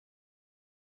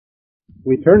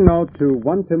We turn now to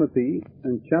 1 Timothy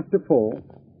and chapter 4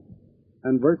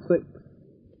 and verse 6.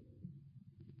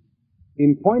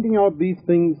 In pointing out these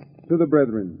things to the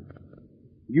brethren,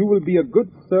 you will be a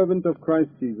good servant of Christ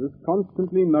Jesus,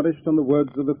 constantly nourished on the words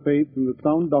of the faith and the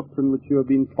sound doctrine which you have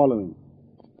been following,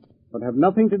 but have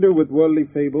nothing to do with worldly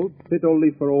fables, fit only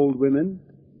for old women.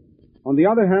 On the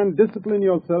other hand, discipline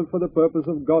yourself for the purpose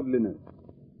of godliness.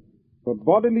 For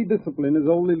bodily discipline is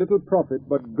only little profit,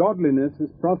 but godliness is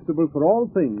profitable for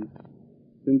all things,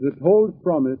 since it holds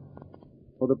promise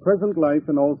for the present life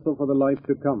and also for the life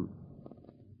to come.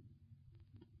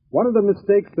 One of the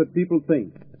mistakes that people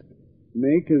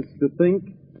make is to think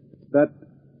that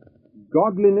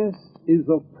godliness is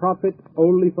of profit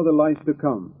only for the life to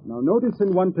come. Now notice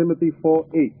in 1 Timothy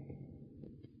 4:8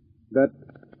 that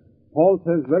Paul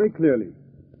says very clearly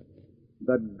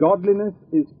that godliness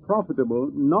is profitable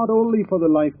not only for the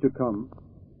life to come,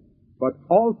 but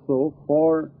also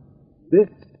for this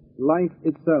life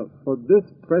itself, for this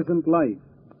present life.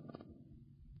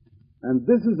 And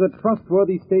this is a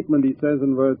trustworthy statement, he says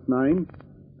in verse 9,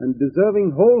 and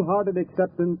deserving wholehearted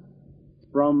acceptance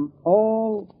from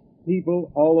all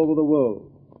people all over the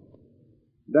world.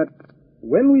 That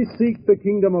when we seek the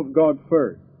kingdom of God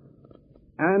first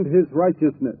and His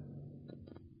righteousness,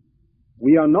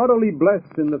 we are not only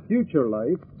blessed in the future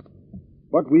life,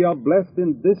 but we are blessed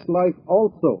in this life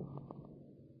also.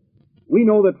 We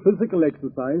know that physical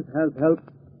exercise has help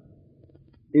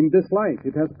in this life.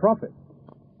 It has profit.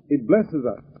 It blesses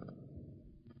us.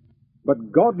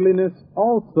 But godliness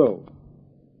also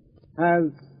has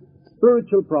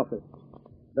spiritual profit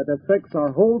that affects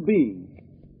our whole being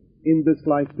in this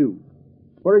life too.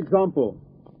 For example,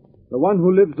 the one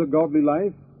who lives a godly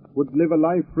life would live a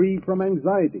life free from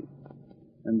anxiety.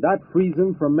 And that frees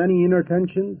him from many inner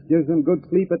tensions, gives him good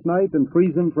sleep at night, and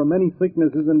frees him from many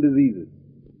sicknesses and diseases.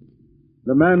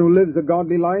 The man who lives a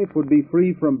godly life would be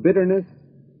free from bitterness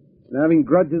and having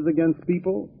grudges against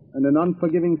people and an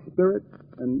unforgiving spirit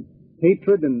and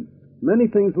hatred and many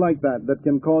things like that that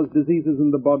can cause diseases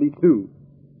in the body too.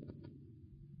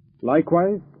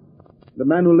 Likewise, the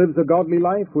man who lives a godly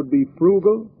life would be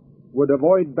frugal, would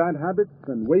avoid bad habits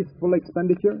and wasteful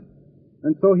expenditure,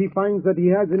 and so he finds that he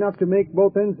has enough to make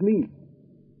both ends meet.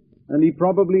 And he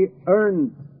probably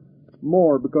earns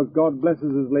more because God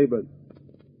blesses his labors.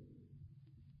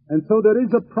 And so there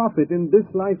is a profit in this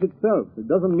life itself. It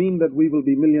doesn't mean that we will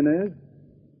be millionaires,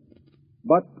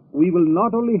 but we will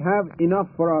not only have enough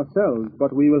for ourselves,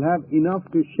 but we will have enough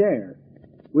to share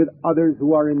with others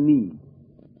who are in need.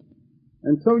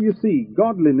 And so you see,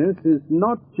 godliness is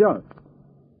not just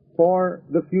for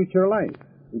the future life.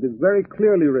 It is very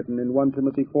clearly written in 1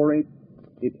 Timothy 4:8,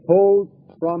 it holds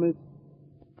promise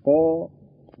for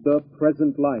the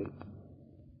present life.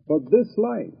 For this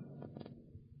life,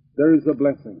 there is a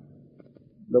blessing.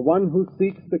 The one who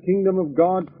seeks the kingdom of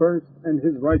God first and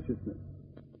His righteousness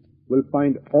will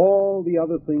find all the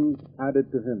other things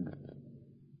added to him.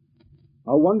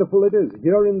 How wonderful it is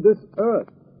here in this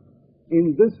earth,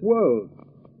 in this world,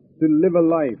 to live a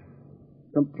life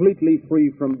completely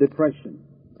free from depression.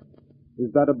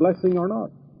 Is that a blessing or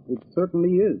not? It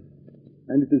certainly is.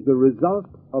 And it is the result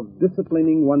of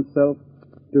disciplining oneself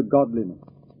to godliness.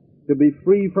 To be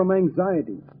free from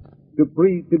anxiety.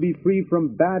 To be free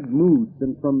from bad moods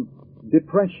and from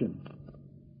depression.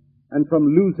 And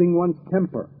from losing one's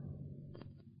temper.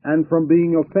 And from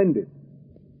being offended.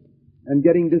 And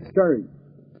getting discouraged.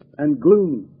 And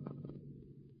gloomy.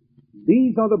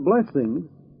 These are the blessings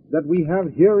that we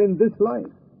have here in this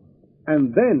life.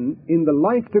 And then, in the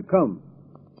life to come,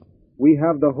 we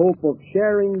have the hope of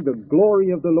sharing the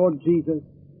glory of the Lord Jesus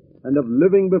and of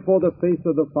living before the face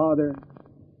of the Father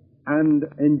and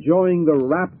enjoying the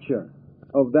rapture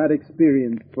of that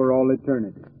experience for all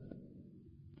eternity.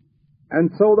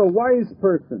 And so the wise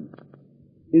person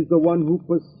is the one who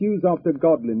pursues after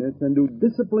godliness and who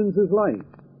disciplines his life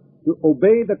to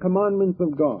obey the commandments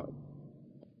of God,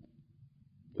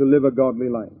 to live a godly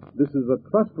life. This is a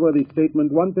trustworthy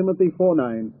statement, 1 Timothy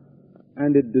 4:9,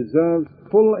 and it deserves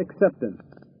full acceptance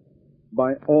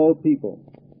by all people.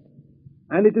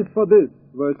 And it is for this,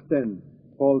 verse 10,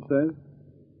 Paul says,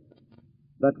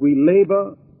 that we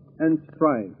labor and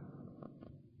strive,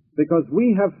 because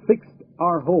we have fixed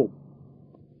our hope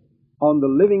on the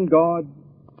living God,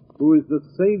 who is the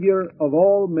Savior of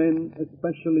all men,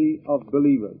 especially of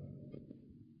believers.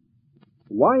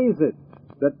 Why is it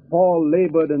that Paul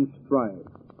labored and strived?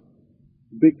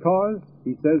 Because,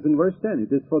 he says in verse 10,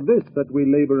 it is for this that we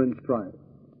labor and strive.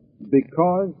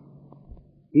 Because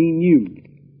he knew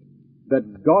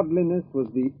that godliness was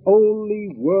the only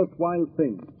worthwhile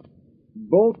thing,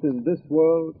 both in this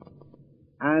world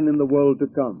and in the world to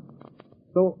come.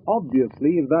 So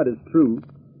obviously, if that is true,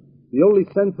 the only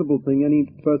sensible thing any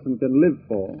person can live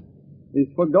for is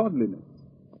for godliness.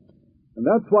 And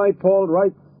that's why Paul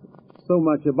writes so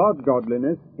much about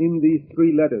godliness in these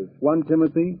three letters, 1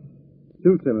 Timothy,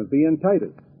 2 Timothy, and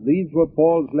Titus. These were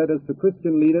Paul's letters to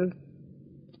Christian leaders,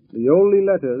 the only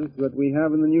letters that we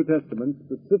have in the New Testament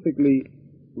specifically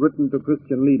written to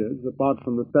Christian leaders, apart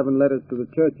from the 7 letters to the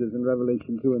churches in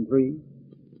Revelation 2 and 3.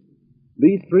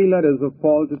 These 3 letters of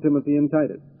Paul to Timothy and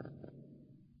Titus.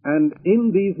 And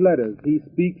in these letters, he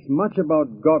speaks much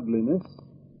about godliness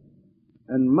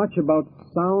and much about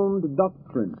sound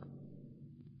doctrine.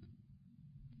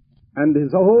 And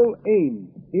his whole aim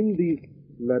in these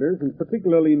letters, and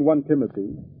particularly in 1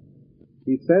 Timothy,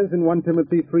 he says in 1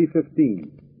 Timothy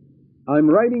 3:15, I'm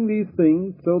writing these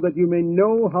things so that you may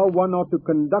know how one ought to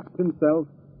conduct himself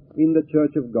in the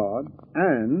church of God,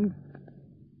 and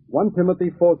 1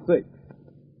 Timothy 4:6,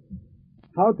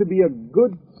 how to be a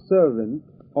good servant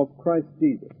of Christ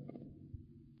Jesus.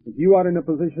 If you are in a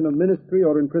position of ministry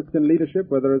or in Christian leadership,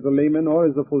 whether as a layman or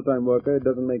as a full-time worker, it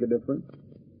doesn't make a difference.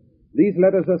 These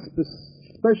letters are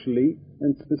especially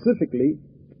and specifically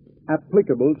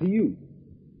applicable to you.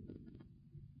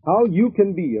 How you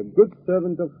can be a good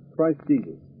servant of Christ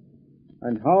Jesus,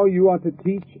 and how you are to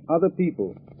teach other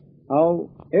people how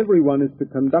everyone is to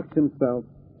conduct himself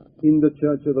in the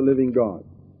church of the living God.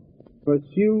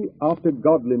 Pursue after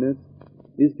godliness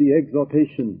is the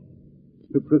exhortation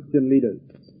to Christian leaders.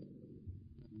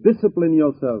 Discipline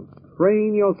yourself,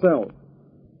 train yourself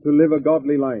to live a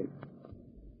godly life.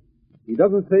 He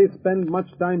doesn't say spend much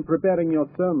time preparing your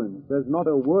sermons. There's not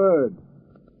a word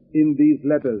in these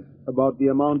letters about the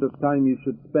amount of time you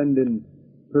should spend in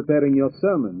preparing your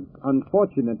sermons.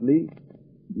 Unfortunately,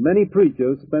 many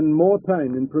preachers spend more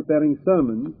time in preparing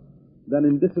sermons than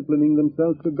in disciplining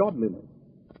themselves to godliness.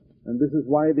 And this is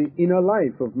why the inner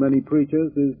life of many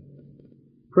preachers is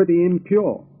pretty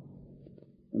impure.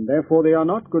 And therefore they are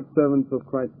not good servants of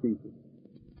Christ Jesus.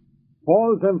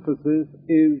 Paul's emphasis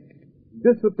is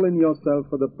discipline yourself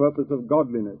for the purpose of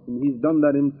godliness. And he's done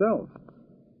that himself.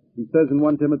 He says in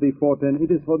 1 Timothy 4:10,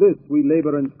 it is for this we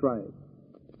labor and strive.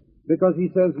 Because he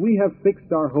says, we have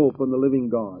fixed our hope on the living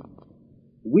God.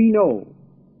 We know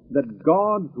that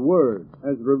God's Word,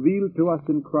 as revealed to us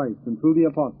in Christ and through the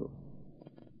apostles,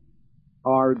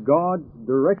 are God's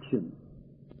direction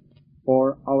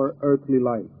for our earthly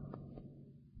life.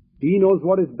 He knows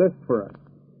what is best for us.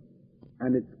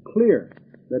 And it's clear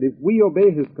that if we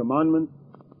obey His commandments,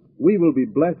 we will be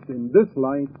blessed in this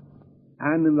life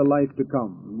and in the life to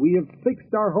come. We have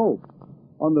fixed our hope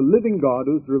on the living God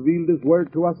who's revealed His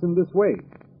Word to us in this way.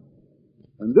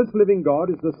 And this living God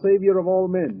is the Savior of all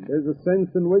men. There's a sense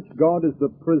in which God is the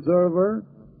preserver,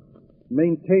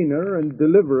 maintainer, and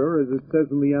deliverer, as it says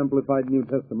in the Amplified New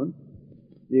Testament,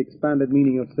 the expanded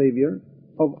meaning of Savior,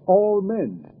 of all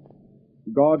men.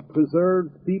 God preserves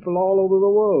people all over the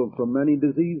world from many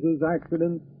diseases,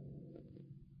 accidents,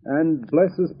 and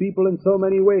blesses people in so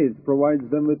many ways, provides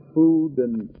them with food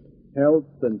and health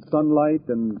and sunlight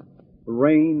and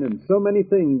rain and so many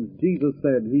things. Jesus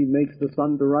said He makes the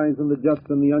sun to rise on the just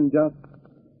and the unjust,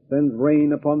 sends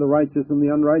rain upon the righteous and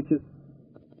the unrighteous.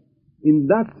 In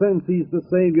that sense, He's the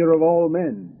Savior of all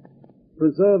men,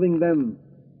 preserving them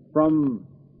from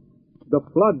the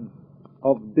floods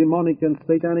of demonic and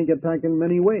satanic attack in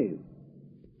many ways.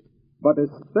 But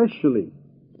especially,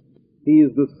 He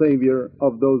is the Savior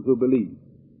of those who believe,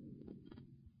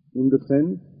 in the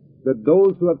sense that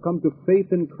those who have come to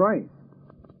faith in Christ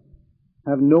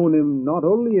have known Him not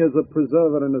only as a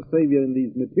preserver and a Savior in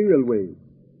these material ways,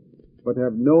 but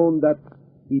have known that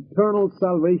eternal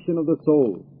salvation of the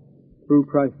soul through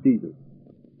Christ Jesus.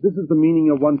 This is the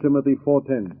meaning of 1 Timothy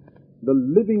 4:10. The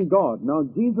living God. Now,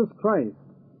 Jesus Christ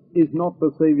is not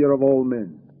the Savior of all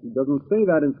men. He doesn't say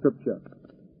that in Scripture.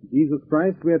 Jesus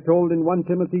Christ, we are told in 1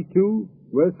 Timothy 2,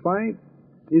 verse 5,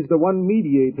 is the one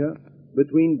mediator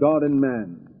between God and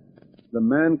man, the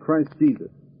man Christ Jesus.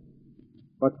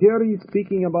 But here He's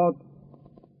speaking about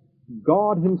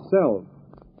God Himself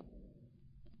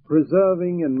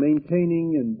preserving and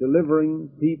maintaining and delivering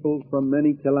people from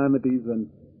many calamities and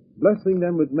blessing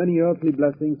them with many earthly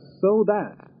blessings so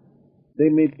that they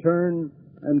may turn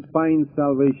and find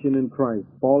salvation in Christ.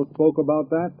 Paul spoke about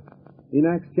that in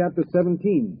Acts chapter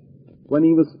 17. When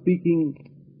he was speaking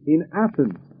in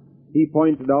Athens, he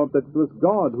pointed out that it was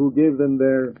God who gave them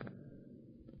their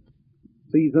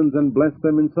seasons and blessed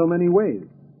them in so many ways.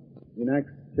 In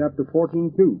Acts chapter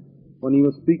 14:2, when he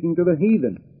was speaking to the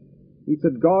heathen, he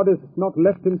said, God has not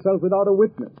left Himself without a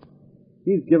witness.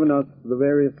 He's given us the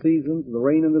various seasons, the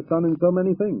rain and the sun, and so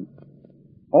many things.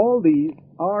 All these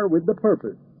are with the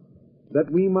purpose that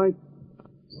we might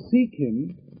seek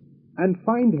Him and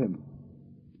find Him,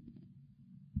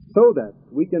 so that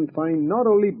we can find not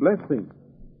only blessing,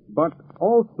 but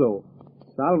also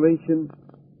salvation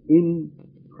in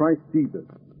Christ Jesus.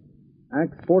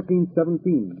 Acts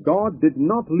 14:17. God did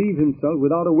not leave Himself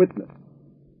without a witness.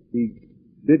 He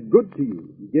did good to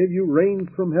you. He gave you rain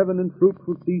from heaven and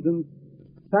fruitful seasons,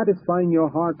 satisfying your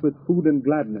heart with food and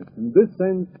gladness. In this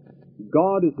sense,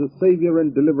 God is the Savior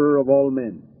and Deliverer of all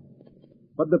men.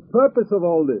 But the purpose of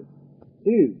all this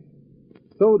is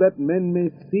so that men may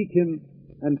seek Him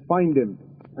and find Him,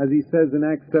 as He says in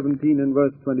Acts 17 and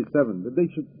verse 27, that they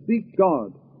should seek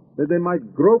God, that they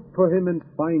might grope for Him and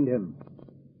find Him,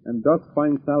 and thus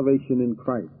find salvation in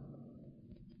Christ.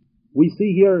 We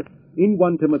see here in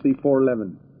 1 Timothy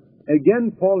 4:11,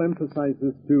 again Paul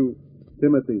emphasizes to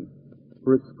Timothy,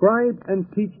 prescribe and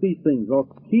teach these things, or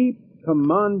keep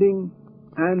commanding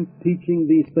and teaching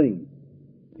these things.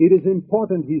 It is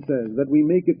important, he says, that we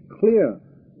make it clear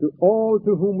to all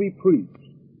to whom we preach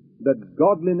that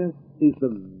godliness is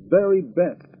the very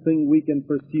best thing we can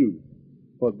pursue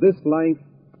for this life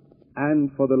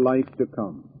and for the life to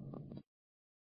come.